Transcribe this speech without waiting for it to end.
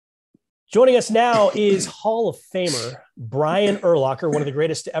Joining us now is Hall of Famer Brian Urlacher, one of the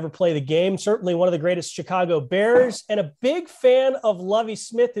greatest to ever play the game, certainly one of the greatest Chicago Bears, and a big fan of Lovie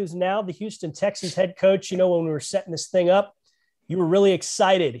Smith, who's now the Houston Texans head coach. You know, when we were setting this thing up, you were really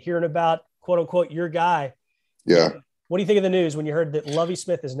excited hearing about, quote unquote, your guy. Yeah. What do you think of the news when you heard that Lovie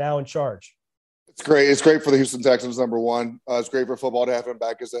Smith is now in charge? It's great. It's great for the Houston Texans, number one. It's great for football to have him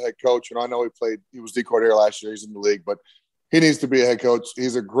back as a head coach. And I know he was D coordinator last year. He's in the league, but he needs to be a head coach.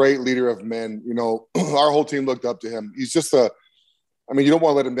 He's a great leader of men. You know, our whole team looked up to him. He's just you don't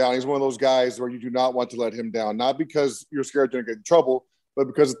want to let him down. He's one of those guys where you do not want to let him down, not because you're scared you're going to get in trouble, but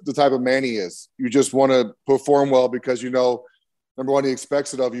because of the type of man he is. You just want to perform well because, number one, he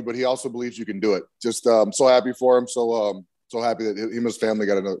expects it of you, but he also believes you can do it. Just I'm so happy for him. So happy that him and his family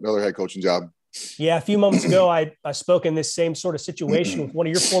got another head coaching job. Yeah, a few moments ago, I spoke in this same sort of situation with one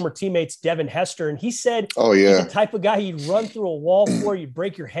of your former teammates, Devin Hester, and he said he's the type of guy you'd run through a wall for, you'd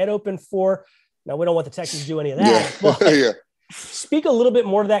break your head open for. Now, we don't want the Texans to do any of that. Yeah. But speak a little bit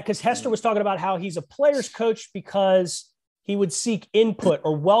more to that, because Hester was talking about how he's a player's coach because he would seek input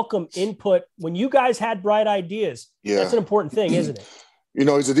or welcome input when you guys had bright ideas. Yeah. That's an important thing, isn't it?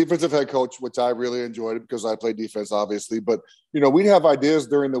 He's a defensive head coach, which I really enjoyed because I played defense, obviously. But, we'd have ideas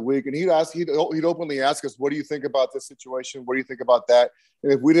during the week, and he'd openly ask us, what do you think about this situation? What do you think about that?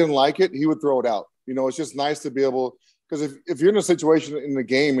 And if we didn't like it, he would throw it out. It's just nice to be able – because if you're in a situation in the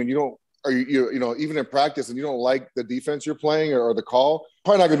game and you don't – or even in practice and you don't like the defense you're playing or the call,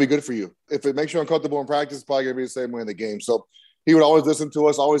 probably not going to be good for you. If it makes you uncomfortable in practice, it's probably going to be the same way in the game. So he would always listen to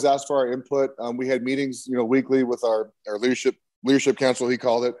us, always ask for our input. We had meetings, weekly with our leadership council, he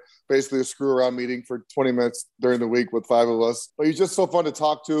called it, basically a screw around meeting for 20 minutes during the week with 5 of us. But he's just so fun to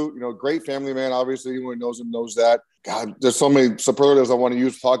talk to, great family man. Obviously, anyone who knows him knows that. God, there's so many superlatives I want to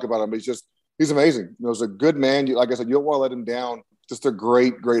use to talk about him. But he's amazing. He's a good man. Like I said, you don't want to let him down. Just a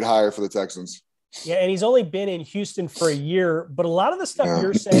great, great hire for the Texans. Yeah, and he's only been in Houston for a year, but a lot of the stuff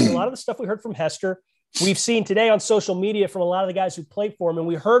you're saying, a lot of the stuff we heard from Hester, we've seen today on social media from a lot of the guys who played for him, and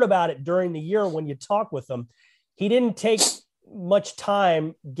we heard about it during the year when you talk with them. He didn't take much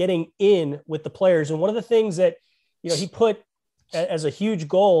time getting in with the players. And one of the things that, he put as a huge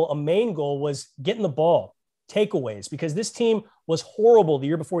goal, a main goal, was getting the ball, takeaways, because this team was horrible the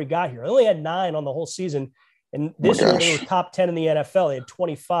year before he got here. They only had 9 on the whole season. And this year they were top 10 in the NFL. They had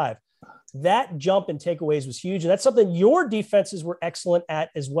 25. That jump in takeaways was huge. And that's something your defenses were excellent at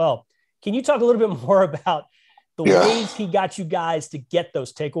as well. Can you talk a little bit more about the ways he got you guys to get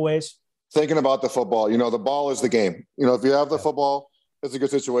those takeaways? Thinking about the football, the ball is the game. If you have the football, it's a good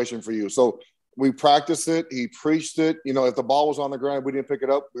situation for you. So we practiced it. He preached it. If the ball was on the ground, we didn't pick it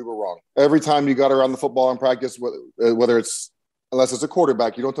up, we were wrong. Every time you got around the football in practice, whether unless it's a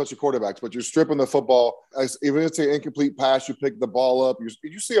quarterback, you don't touch the quarterbacks, but you're stripping the football. Even if it's an incomplete pass, you pick the ball up.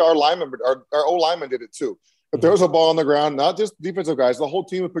 You see our linemen, our old linemen did it too. If there was a ball on the ground, not just defensive guys, the whole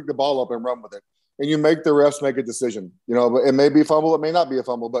team would pick the ball up and run with it. And you make the refs make a decision. It may be a fumble, it may not be a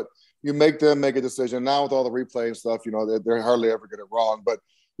fumble, but you make them make a decision. Now with all the replay and stuff, they're hardly ever get it wrong, but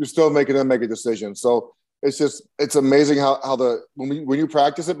you're still making them make a decision. So it's amazing how when you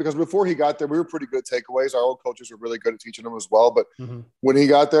practice it, because before he got there, we were pretty good at takeaways. Our old coaches were really good at teaching them as well. But when he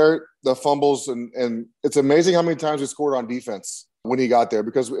got there, the fumbles and it's amazing how many times we scored on defense when he got there,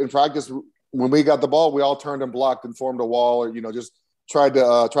 because in practice, when we got the ball, we all turned and blocked and formed a wall, or, just tried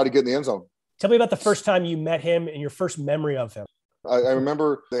to get in the end zone. Tell me about the first time you met him and your first memory of him. I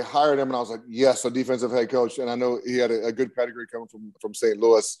remember they hired him and I was like, yes, a defensive head coach. And I know he had a good pedigree coming from St.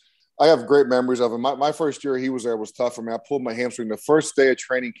 Louis. I have great memories of him. My first year he was there was tough for me. I pulled my hamstring the first day of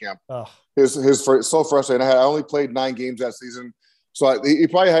training camp. His first, so frustrating. I only played 9 games that season. So he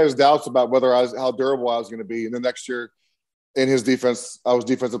probably had his doubts about how durable I was going to be. And the next year in his defense, I was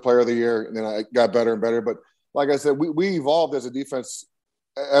defensive player of the year. And then I got better and better. But like I said, we evolved as a defense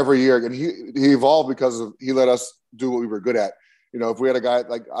every year. And he evolved because he let us do what we were good at. If we had a guy,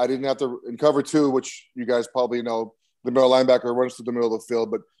 like I didn't have to in cover 2, which you guys probably know, the middle linebacker runs to the middle of the field,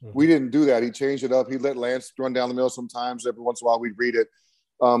 but we didn't do that. He changed it up. He let Lance run down the middle sometimes. Every once in a while we'd read it.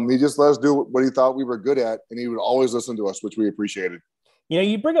 He just let us do what he thought we were good at, and he would always listen to us, which we appreciated.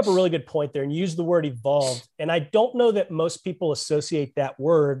 You bring up a really good point there and use the word evolved. And I don't know that most people associate that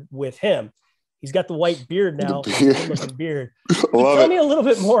word with him. He's got the white beard now, good-looking beard. Tell me a little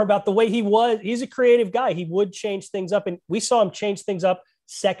bit more about the way he was. He's a creative guy. He would change things up, and we saw him change things up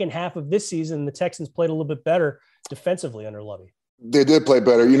second half of this season. The Texans played a little bit better defensively under Lovie. They did play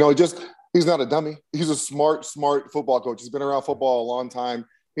better. He's not a dummy. He's a smart football coach. He's been around football a long time.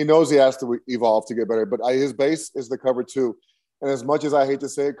 He knows he has to evolve to get better, but his base is the cover 2. And as much as I hate to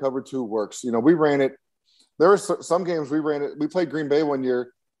say it, cover 2 works. We ran it. There were some games we ran it. We played Green Bay one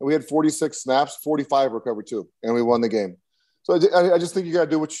year, and we had 46 snaps, 45 recovered too, and we won the game. So I just think you got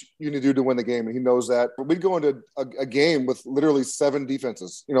to do what you need to do to win the game, and he knows that. We'd go into a game with literally 7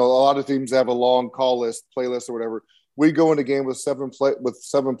 defenses. You know, a lot of teams have a long call list, playlist, or whatever. We'd go into a game with 7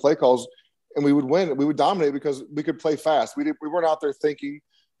 play calls, and we would win. We would dominate because we could play fast. We weren't out there thinking.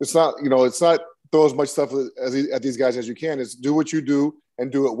 It's not throw as much stuff at these guys as you can. It's do what you do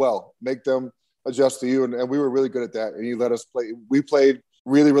and do it well. Make them adjust to you, and we were really good at that. And he let us play. We played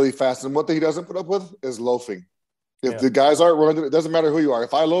really, really fast. And one thing he doesn't put up with is loafing. If the guys aren't running, it doesn't matter who you are.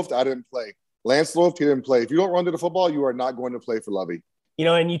 If I loafed, I didn't play. Lance loafed, he didn't play. If you don't run to the football, you are not going to play for Lovie. You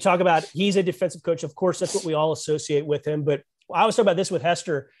know, and you talk about he's a defensive coach. Of course, that's what we all associate with him. But I was talking about this with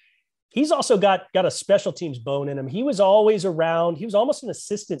Hester. He's also got a special teams bone in him. He was always around. He was almost an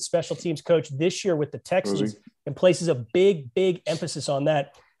assistant special teams coach this year with the Texans and places a big, big emphasis on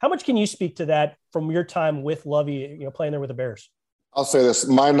that. How much can you speak to that from your time with Lovie, you know, playing there with the Bears? I'll say this.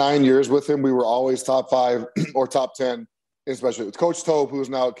 My 9 years with him, we were always top 5 or top 10 in special. Coach Tobe, who's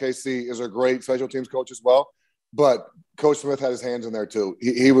now at KC, is a great special teams coach as well. But Coach Smith had his hands in there too.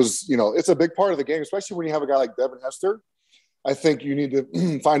 He was, you know, it's a big part of the game, especially when you have a guy like Devin Hester. I think you need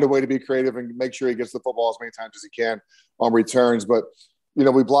to find a way to be creative and make sure he gets the football as many times as he can on returns. But, you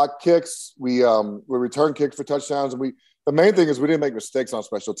know, we block kicks, we return kicks for touchdowns, and the main thing is we didn't make mistakes on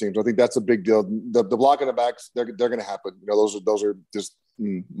special teams. I think that's a big deal. The blocking the backs, they're going to happen. You know, those are just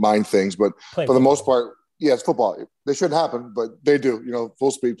mind things. But for the most part, yeah, it's football. They shouldn't happen, but they do. You know,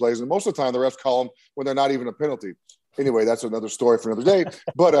 full speed plays, and most of the time the refs call them when they're not even a penalty. Anyway, that's another story for another day.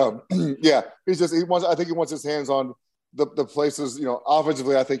 But yeah, I think he wants his hands on the places. You know,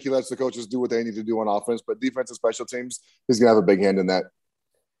 offensively, I think he lets the coaches do what they need to do on offense. But defensive special teams, he's going to have a big hand in that.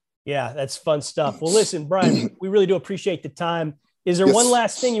 Yeah, that's fun stuff. Well, listen, Brian, we really do appreciate the time. Is there one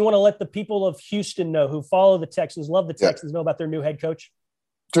last thing you want to let the people of Houston know who follow the Texans, love the Texans, know about their new head coach?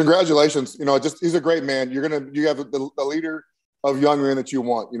 Congratulations. You know, he's a great man. You have the leader of young men that you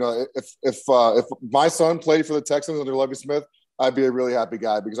want. You know, if my son played for the Texans under Lovie Smith, I'd be a really happy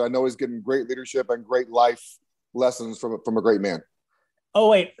guy because I know he's getting great leadership and great life lessons from a great man. Oh,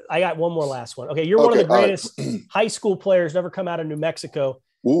 wait, I got one more last one. Okay, you're one of the greatest high school players to ever come out of New Mexico.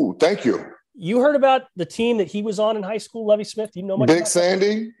 Ooh, thank you. You heard about the team that he was on in high school, Lovie Smith? Do you know much Big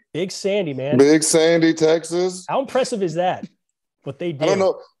Sandy? That? Big Sandy, man. Big Sandy, Texas. How impressive is that? What they did? I don't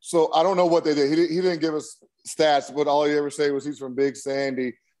know. So I don't know what they did. He didn't give us stats, but all he ever said was he's from Big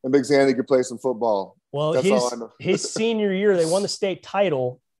Sandy, and Big Sandy could play some football. Well, that's all I know. His senior year, they won the state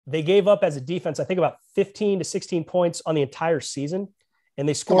title. They gave up as a defense, I think, about 15 to 16 points on the entire season. And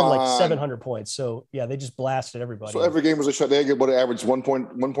they scored like 700 points. So, yeah, they just blasted everybody. So every game was a shut. They get what average 1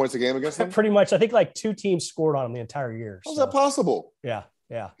 points a game against them? Pretty much. I think like 2 teams scored on them the entire year. How's that possible? Yeah.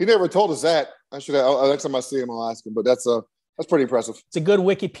 He never told us that. I should have. Next time I see him, I'll ask him. But that's pretty impressive. It's a good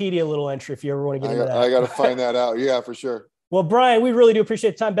Wikipedia little entry if you ever want to get into that. I got to find that out. Yeah, for sure. Well, Brian, we really do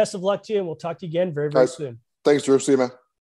appreciate the time. Best of luck to you. And we'll talk to you again very, very soon. Thanks, Drew. See you, man.